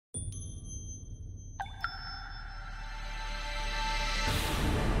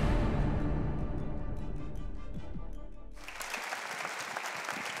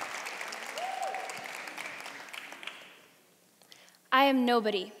I am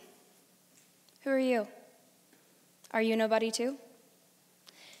nobody. Who are you? Are you nobody too?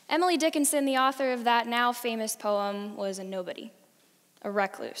 Emily Dickinson, the author of that now famous poem, was a nobody, a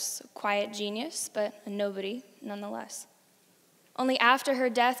recluse, a quiet genius, but a nobody nonetheless. Only after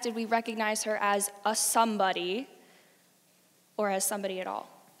her death did we recognize her as a somebody, or as somebody at all.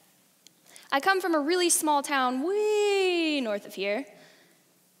 I come from a really small town way north of here.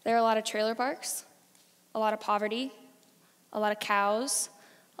 There are a lot of trailer parks, a lot of poverty, a lot of cows,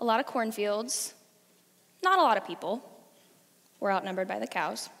 a lot of cornfields, not a lot of people. We're outnumbered by the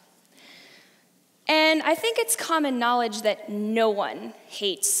cows. And I think it's common knowledge that no one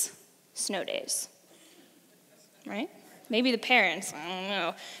hates snow days, right? Maybe the parents, I don't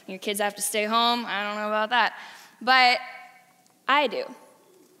know. Your kids have to stay home, I don't know about that. But I do.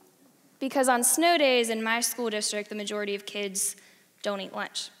 Because on snow days in my school district, the majority of kids don't eat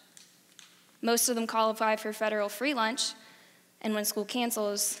lunch. Most of them qualify for federal free lunch, and when school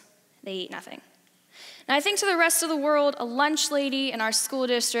cancels, they eat nothing. Now, I think to the rest of the world, a lunch lady in our school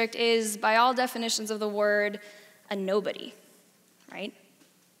district is, by all definitions of the word, a nobody, right?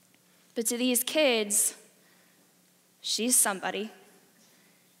 But to these kids, she's somebody.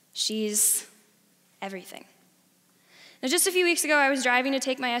 She's everything. Now, just a few weeks ago, I was driving to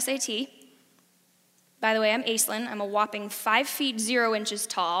take my SAT. By the way, I'm Aislinn. I'm a whopping 5 feet 0 inches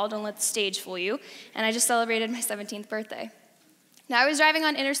tall. Don't let the stage fool you. And I just celebrated my 17th birthday. Now, I was driving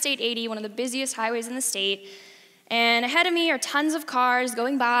on Interstate 80, one of the busiest highways in the state, and ahead of me are tons of cars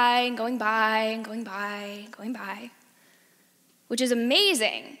going by and going by and going by and going by, which is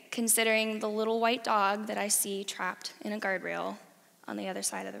amazing considering the little white dog that I see trapped in a guardrail on the other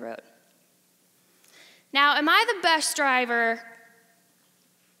side of the road. Now, am I the best driver?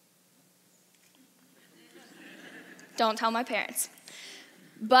 Don't tell my parents.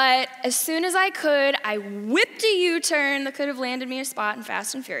 But as soon as I could, I whipped a U-turn that could have landed me a spot in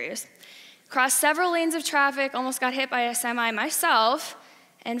Fast and Furious, crossed several lanes of traffic, almost got hit by a semi myself,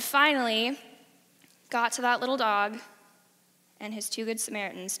 and finally got to that little dog and his 2 good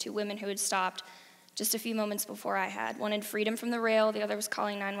Samaritans, 2 women who had stopped just a few moments before I had. One had freed him from the rail, the other was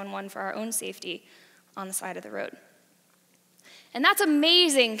calling 911 for our own safety on the side of the road. And that's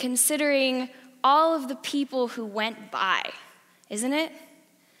amazing considering all of the people who went by, isn't it?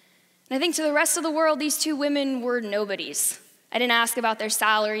 And I think to the rest of the world, these 2 women were nobodies. I didn't ask about their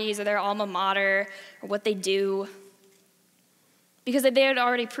salaries or their alma mater or what they do, because they had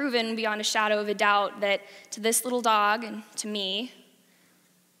already proven beyond a shadow of a doubt that to this little dog and to me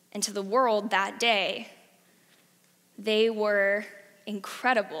and to the world that day, they were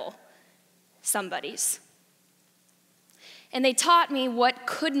incredible somebodies. And they taught me what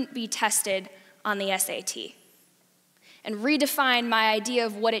couldn't be tested on the SAT and redefined my idea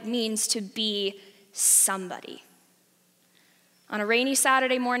of what it means to be somebody. On a rainy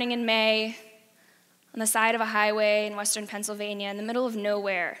Saturday morning in May, on the side of a highway in western Pennsylvania, in the middle of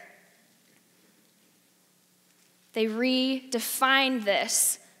nowhere, they redefined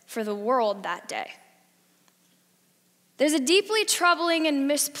this for the world that day. There's a deeply troubling and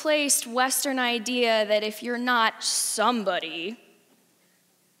misplaced Western idea that if you're not somebody,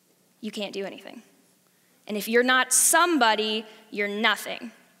 you can't do anything. And if you're not somebody, you're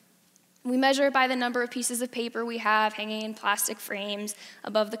nothing. We measure it by the number of pieces of paper we have hanging in plastic frames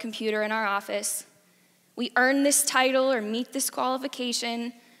above the computer in our office. We earn this title or meet this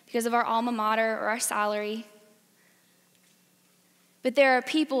qualification because of our alma mater or our salary. But there are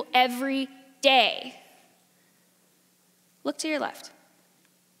people every day. Look to your left.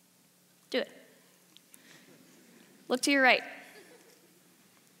 Do it. Look to your right.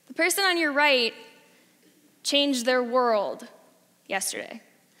 The person on your right changed their world yesterday.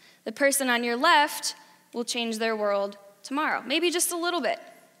 The person on your left will change their world tomorrow. Maybe just a little bit,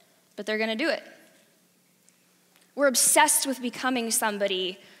 but they're going to do it. We're obsessed with becoming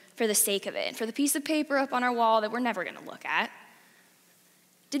somebody for the sake of it, for the piece of paper up on our wall that we're never going to look at.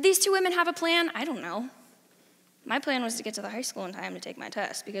 Did these 2 women have a plan? I don't know. My plan was to get to the high school in time to take my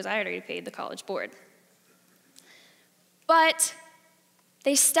test because I had already paid the college board. But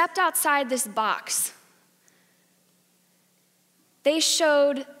they stepped outside this box. They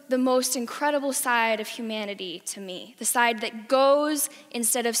showed the most incredible side of humanity to me, the side that goes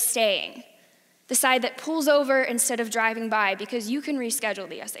instead of staying, the side that pulls over instead of driving by because you can reschedule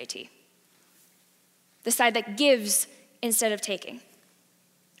the SAT, the side that gives instead of taking.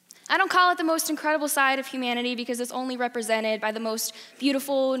 I don't call it the most incredible side of humanity because it's only represented by the most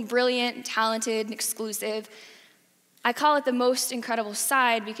beautiful and brilliant and talented and exclusive. I call it the most incredible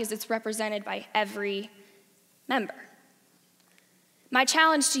side because it's represented by every member. My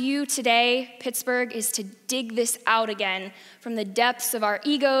challenge to you today, Pittsburgh, is to dig this out again from the depths of our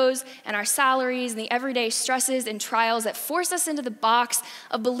egos and our salaries and the everyday stresses and trials that force us into the box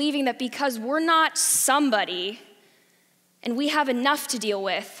of believing that because we're not somebody and we have enough to deal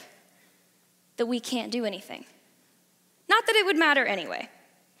with, that we can't do anything. Not that it would matter anyway,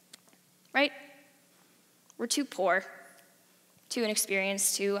 right? We're too poor, too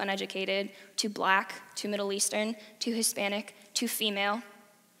inexperienced, too uneducated, too black, too Middle Eastern, too Hispanic, too female,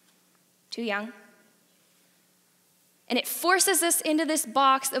 too young. And it forces us into this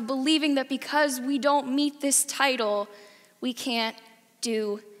box of believing that because we don't meet this title, we can't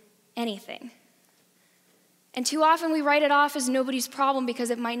do anything. And too often we write it off as nobody's problem because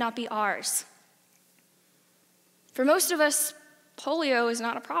it might not be ours. For most of us, polio is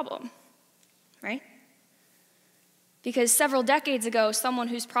not a problem, right? Because several decades ago, someone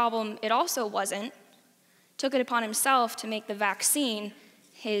whose problem it also wasn't took it upon himself to make the vaccine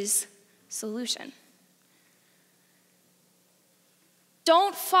his solution.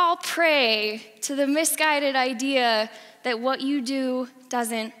 Don't fall prey to the misguided idea that what you do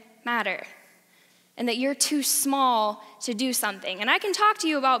doesn't matter and that you're too small to do something. And I can talk to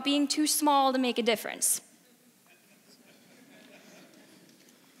you about being too small to make a difference.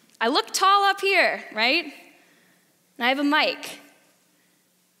 I look tall up here, right? And I have a mic.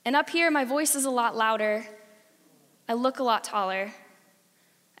 And up here, my voice is a lot louder. I look a lot taller.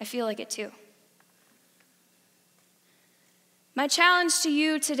 I feel like it too. My challenge to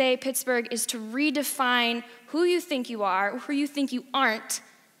you today, Pittsburgh, is to redefine who you think you are, or who you think you aren't,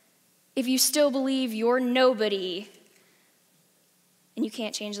 if you still believe you're nobody and you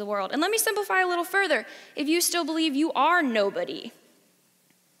can't change the world. And let me simplify a little further. If you still believe you are nobody,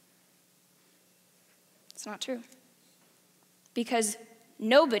 it's not true. Because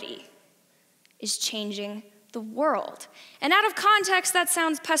nobody is changing the world. And out of context, that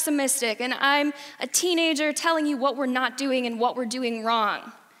sounds pessimistic, and I'm a teenager telling you what we're not doing and what we're doing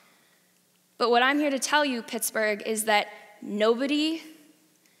wrong. But what I'm here to tell you, Pittsburgh, is that nobody,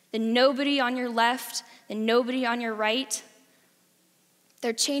 the nobody on your left, the nobody on your right,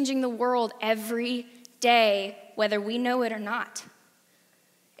 they're changing the world every day, whether we know it or not.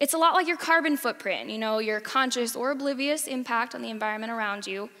 It's a lot like your carbon footprint, your conscious or oblivious impact on the environment around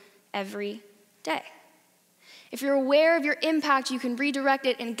you every day. If you're aware of your impact, you can redirect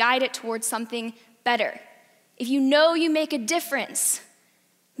it and guide it towards something better. If you know you make a difference,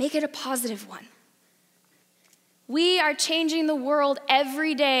 make it a positive one. We are changing the world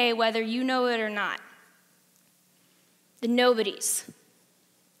every day, whether you know it or not. The nobodies.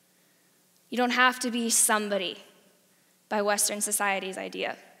 You don't have to be somebody by Western society's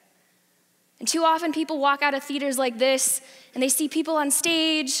idea. And too often people walk out of theaters like this and they see people on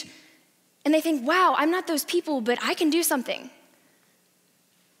stage and they think, wow, I'm not those people, but I can do something.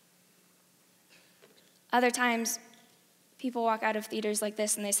 Other times, people walk out of theaters like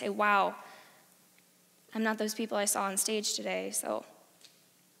this and they say, wow, I'm not those people I saw on stage today, so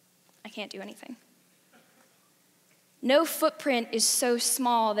I can't do anything. No footprint is so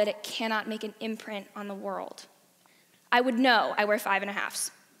small that it cannot make an imprint on the world. I would know. I wear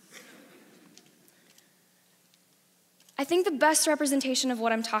 5.5s. I think the best representation of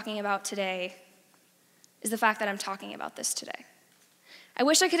what I'm talking about today is the fact that I'm talking about this today. I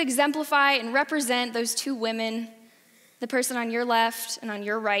wish I could exemplify and represent those two women, the person on your left and on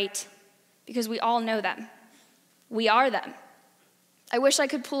your right, because we all know them. We are them. I wish I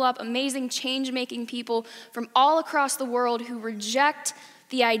could pull up amazing change-making people from all across the world who reject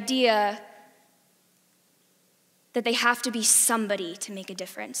the idea that they have to be somebody to make a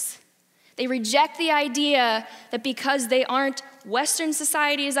difference. They reject the idea that because they aren't Western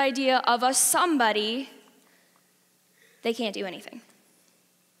society's idea of a somebody, they can't do anything.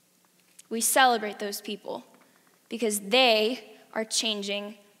 We celebrate those people because they are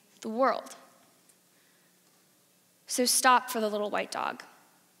changing the world. So stop for the little white dog.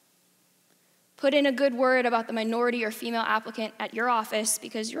 Put in a good word about the minority or female applicant at your office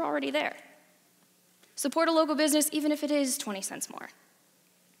because you're already there. Support a local business even if it is 20 cents more.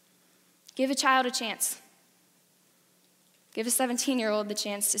 Give a child a chance. Give a 17-year-old the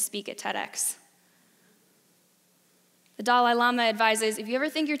chance to speak at TEDx. The Dalai Lama advises, if you ever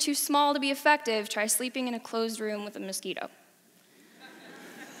think you're too small to be effective, try sleeping in a closed room with a mosquito.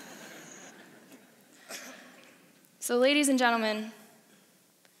 So ladies and gentlemen,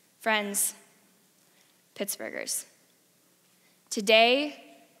 friends, Pittsburghers, today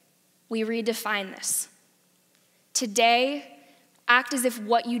we redefine this. Today, act as if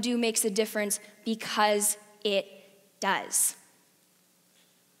what you do makes a difference because it does.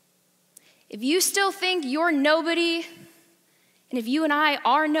 If you still think you're nobody And if you and I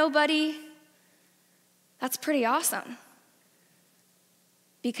are nobody, that's pretty awesome.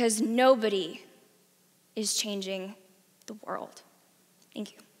 Because nobody is changing the world.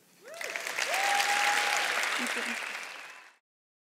 Thank you. Thank you.